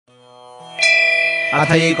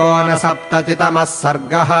अथैकोनसप्ततितमः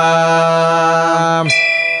सर्गः।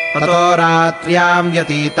 ततो रात्र्याम्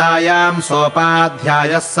व्यतीतायाम्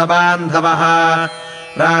सोपाध्यायः स बान्धवः।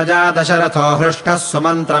 राजा दशरथो हृष्टः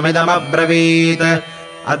सुमन्त्रमिदमब्रवीत्।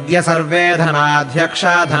 अद्य सर्वे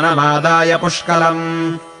धनाध्यक्षा धनमादाय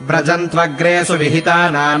पुष्कलम्। व्रजन्त्वग्रे सुविहिता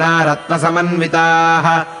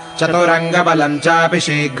नानारत्नसमन्विताः। चतुरङ्गबलम् चापि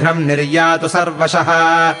शीघ्रम् निर्यातु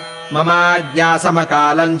सर्वशः।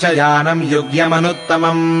 ममाज्ञासमकालम् च यानम्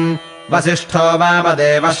युग्यमनुत्तमम्। वसिष्ठो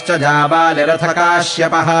वामदेवश्च जाबालिरथ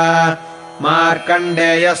काश्यपः।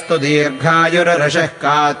 मार्कण्डेयस्तु दीर्घायुर्ऋषिः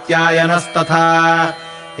कात्यायनस्तथा।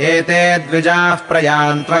 एते द्विजाः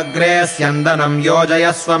प्रयान्त्वग्रे स्यन्दनम्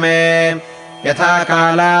योजयस्व मे। यथा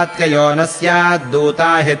कालात्ययो न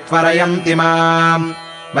स्याद्दूता हि त्वरयन्ति माम्।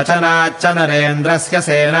 वचनाच्च नरेन्द्रस्य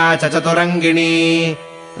सेना च चतुरङ्गिणी।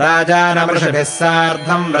 राजानमृषभिः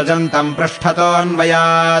सार्धम् व्रजन्तम्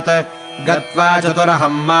पृष्ठतोऽन्वयात्। गत्वा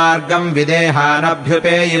चतुरहम् मार्गम्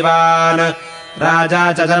विदेहानभ्युपेयिवान्।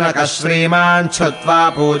 राजा च जनकः श्रीमान् छुत्वा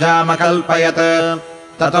पूजामकल्पयत्।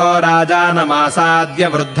 ततो राजानमासाद्य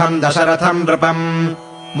वृद्धम् दशरथम् नृपम्।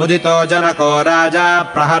 मुदितो जनको राजा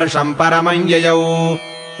प्रहर्षम् परमम् ययौ।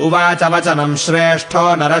 उवाच वचनम्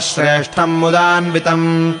श्रेष्ठो नरश्रेष्ठम्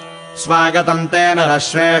मुदान्वितम्। स्वागतम् ते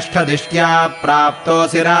नरश्रेष्ठदिष्ट्या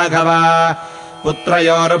प्राप्तोऽसि राघव।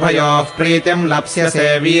 पुत्रयोरुभयोः प्रीतिम्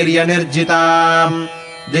लप्स्यसे वीर्यनिर्जिताम्।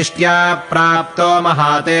 दिष्ट्या प्राप्तो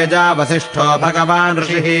महातेजा वसिष्ठो भगवान्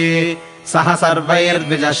ऋषिः। सह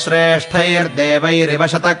सर्वैर्द्विजश्रेष्ठैर्देवैरिव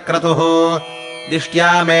शतक्रतुः।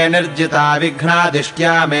 दिष्ट्या मे निर्जिता विघ्ना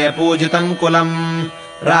दिष्ट्या मे पूजितम् कुलम्।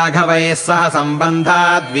 राघवैः सह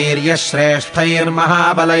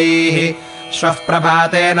सम्बन्धाद्वीर्यश्रेष्ठैर्महाबलैः। श्वः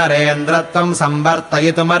प्रभाते नरेन्द्रत्वम्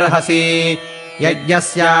संवर्तयितुमर्हसि।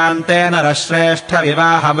 यज्ञस्यान्ते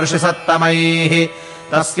नरश्रेष्ठविवाहमृषिसत्तमैः।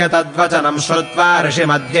 तस्य तद्वचनम् श्रुत्वा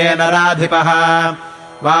ऋषिमध्ये नराधिपः।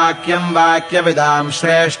 वाक्यम् वाक्यविदाम्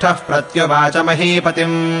श्रेष्ठः प्रत्युवाच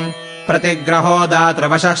महीपतिम्। प्रतिग्रहो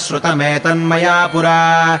दातृवशः श्रुतमेतन्मया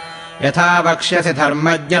पुरा। यथा वक्ष्यसि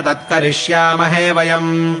धर्मज्ञ तत्करिष्यामहे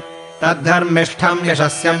वयम्। तद्धर्मिष्ठम्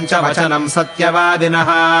यशस्यम् च वचनम्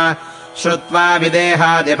सत्यवादिनः। श्रुत्वा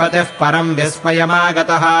विदेहाधिपतिः परम्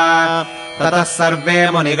विस्मयमागतः। ततः सर्वे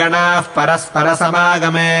मुनिगणाः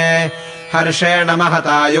परस्परसमागमे। हर्षेण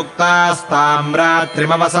महता युक्तास्ताम्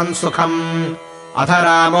रात्रिमवसन् सुखम्। अथ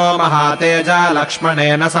रामो महातेजा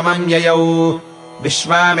लक्ष्मणेन समम् ययौ।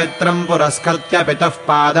 विश्वामित्रम् पुरस्कृत्य पितुः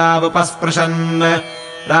पादावुपस्पृशन्।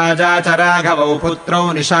 राजा च राघवौ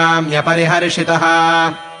पुत्रौ निशाम्य परिहर्षितः।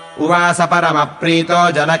 उवास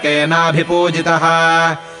परमप्रीतो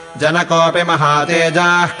जनकेनाभिपूजितः। जनकोऽपि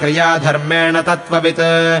महातेजाः क्रियाधर्मेण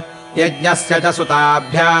तत्त्ववित्। यज्ञस्य च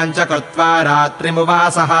सुताभ्याम् च कृत्वा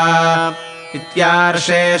रात्रिमुवासः।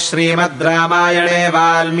 इत्यार्षे श्रीमद् रामायणे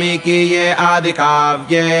वाल्मीकीये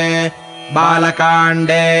आदिकाव्ये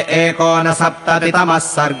बालकाण्डे 69तमः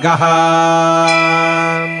सर्गः।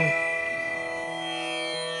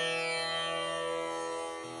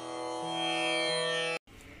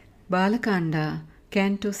 Balakanda,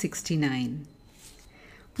 Canto 69.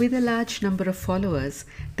 With a large number of followers,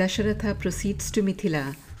 Dasharatha proceeds to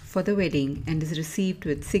Mithila for the wedding and is received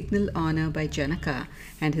with signal honor by Janaka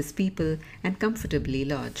and his people and comfortably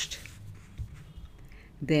lodged.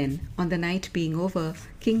 Then, on the night being over,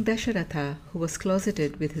 King Dasharatha, who was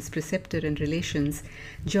closeted with his preceptor and relations,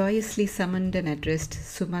 joyously summoned and addressed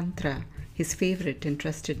Sumantra, his favorite and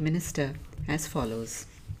trusted minister, as follows.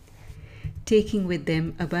 Taking with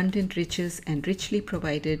them abundant riches and richly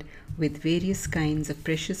provided with various kinds of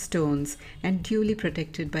precious stones and duly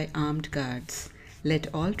protected by armed guards, let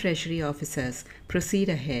all treasury officers proceed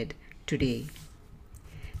ahead today.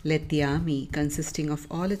 Let the army, consisting of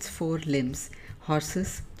all its 4 limbs,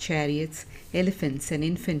 horses, chariots, elephants and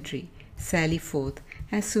infantry, sally forth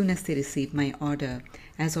as soon as they receive my order,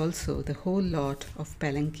 as also the whole lot of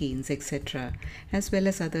palanquins, etc., as well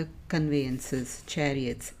as other conveyances,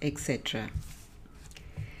 chariots, etc.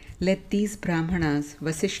 Let these Brahmanas,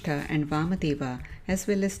 Vasishtha and Vamadeva, as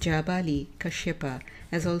well as Jabali, Kashyapa,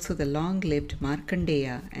 as also the long-lived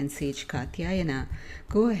Markandeya and sage Katyayana,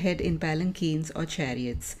 go ahead in palanquins or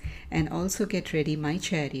chariots, and also get ready my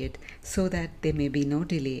chariot, so that there may be no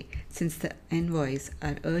delay, since the envoys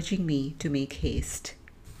are urging me to make haste.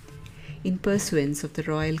 In pursuance of the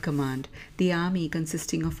royal command, the army,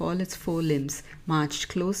 consisting of all its 4 limbs, marched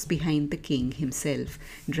close behind the king himself,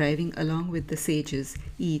 driving along with the sages,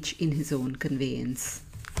 each in his own conveyance.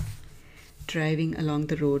 Driving along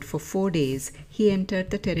the road for 4 days, he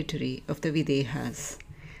entered the territory of the Videhas.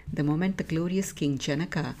 The moment the glorious King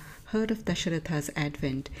Janaka heard of Dasharatha's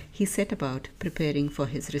advent, he set about preparing for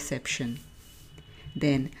his reception.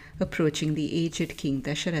 Then, approaching the aged King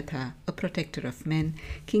Dasharatha, a protector of men,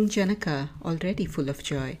 King Janaka, already full of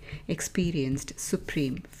joy, experienced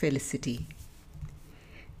supreme felicity.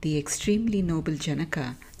 The extremely noble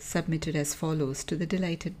Janaka submitted as follows to the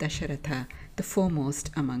delighted Dasharatha, the foremost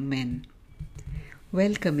among men.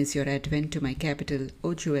 Welcome is your advent to my capital,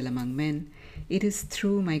 O jewel among men. It is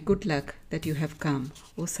through my good luck that you have come,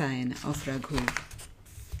 O scion of Raghu.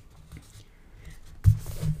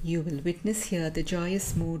 You will witness here the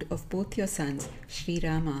joyous mood of both your sons, Sri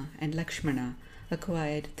Rama and Lakshmana,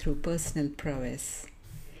 acquired through personal prowess.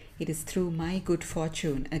 It is through my good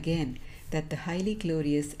fortune, again, that the highly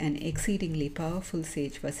glorious and exceedingly powerful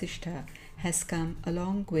sage Vasishtha has come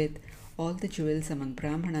along with all the jewels among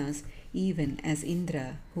Brahmanas, even as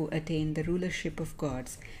Indra, who attained the rulership of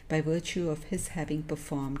gods by virtue of his having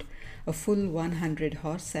performed a full 100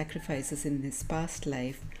 horse sacrifices in his past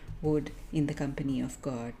life, would in the company of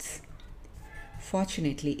gods.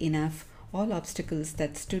 Fortunately enough, all obstacles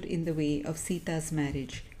that stood in the way of Sita's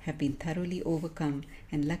marriage have been thoroughly overcome,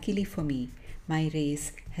 and luckily for me, my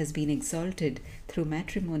race has been exalted through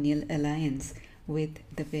matrimonial alliance with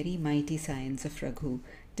the very mighty scions of Raghu,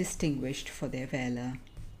 distinguished for their valor.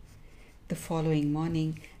 The following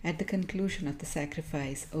morning, at the conclusion of the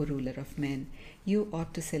sacrifice, O ruler of men, you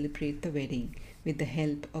ought to celebrate the wedding with the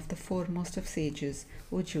help of the foremost of sages,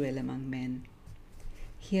 O jewel among men.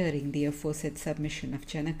 Hearing the aforesaid submission of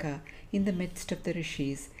Janaka in the midst of the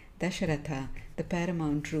rishis, Dasharatha, the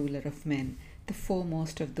paramount ruler of men, the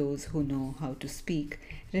foremost of those who know how to speak,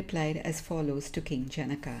 replied as follows to King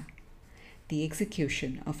Janaka. The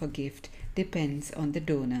execution of a gift depends on the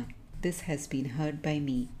donor. This has been heard by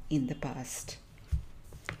me in the past.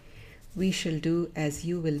 We shall do as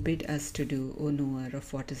you will bid us to do, O knower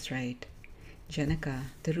of what is right. Janaka,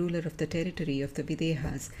 the ruler of the territory of the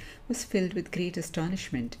Videhas, was filled with great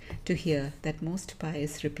astonishment to hear that most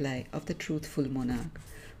pious reply of the truthful monarch,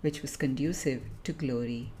 which was conducive to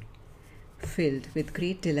glory. Filled with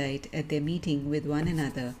great delight at their meeting with one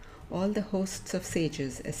another, all the hosts of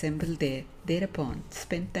sages assembled thereupon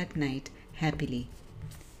spent that night happily.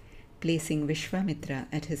 Placing Vishwamitra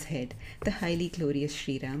at his head, the highly glorious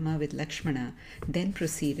Sri Rama with Lakshmana then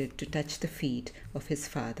proceeded to touch the feet of his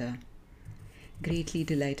father. Greatly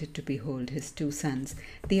delighted to behold his two sons,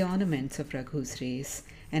 the ornaments of Raghu's race,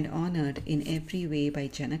 and honoured in every way by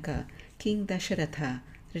Janaka, King Dasharatha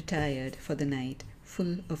retired for the night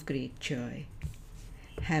full of great joy.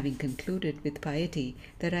 Having concluded with piety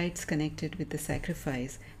the rites connected with the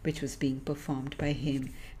sacrifice which was being performed by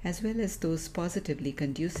him, as well as those positively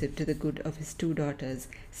conducive to the good of his two daughters,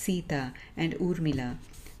 Sita and Urmila,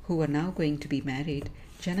 who were now going to be married,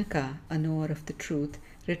 Janaka, a knower of the truth,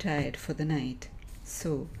 retired for the night.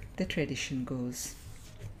 So the tradition goes.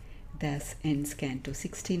 Thus ends Canto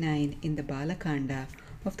 69 in the Balakanda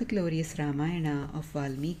of the glorious Ramayana of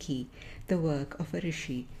Valmiki, the work of a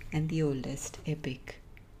rishi and the oldest epic.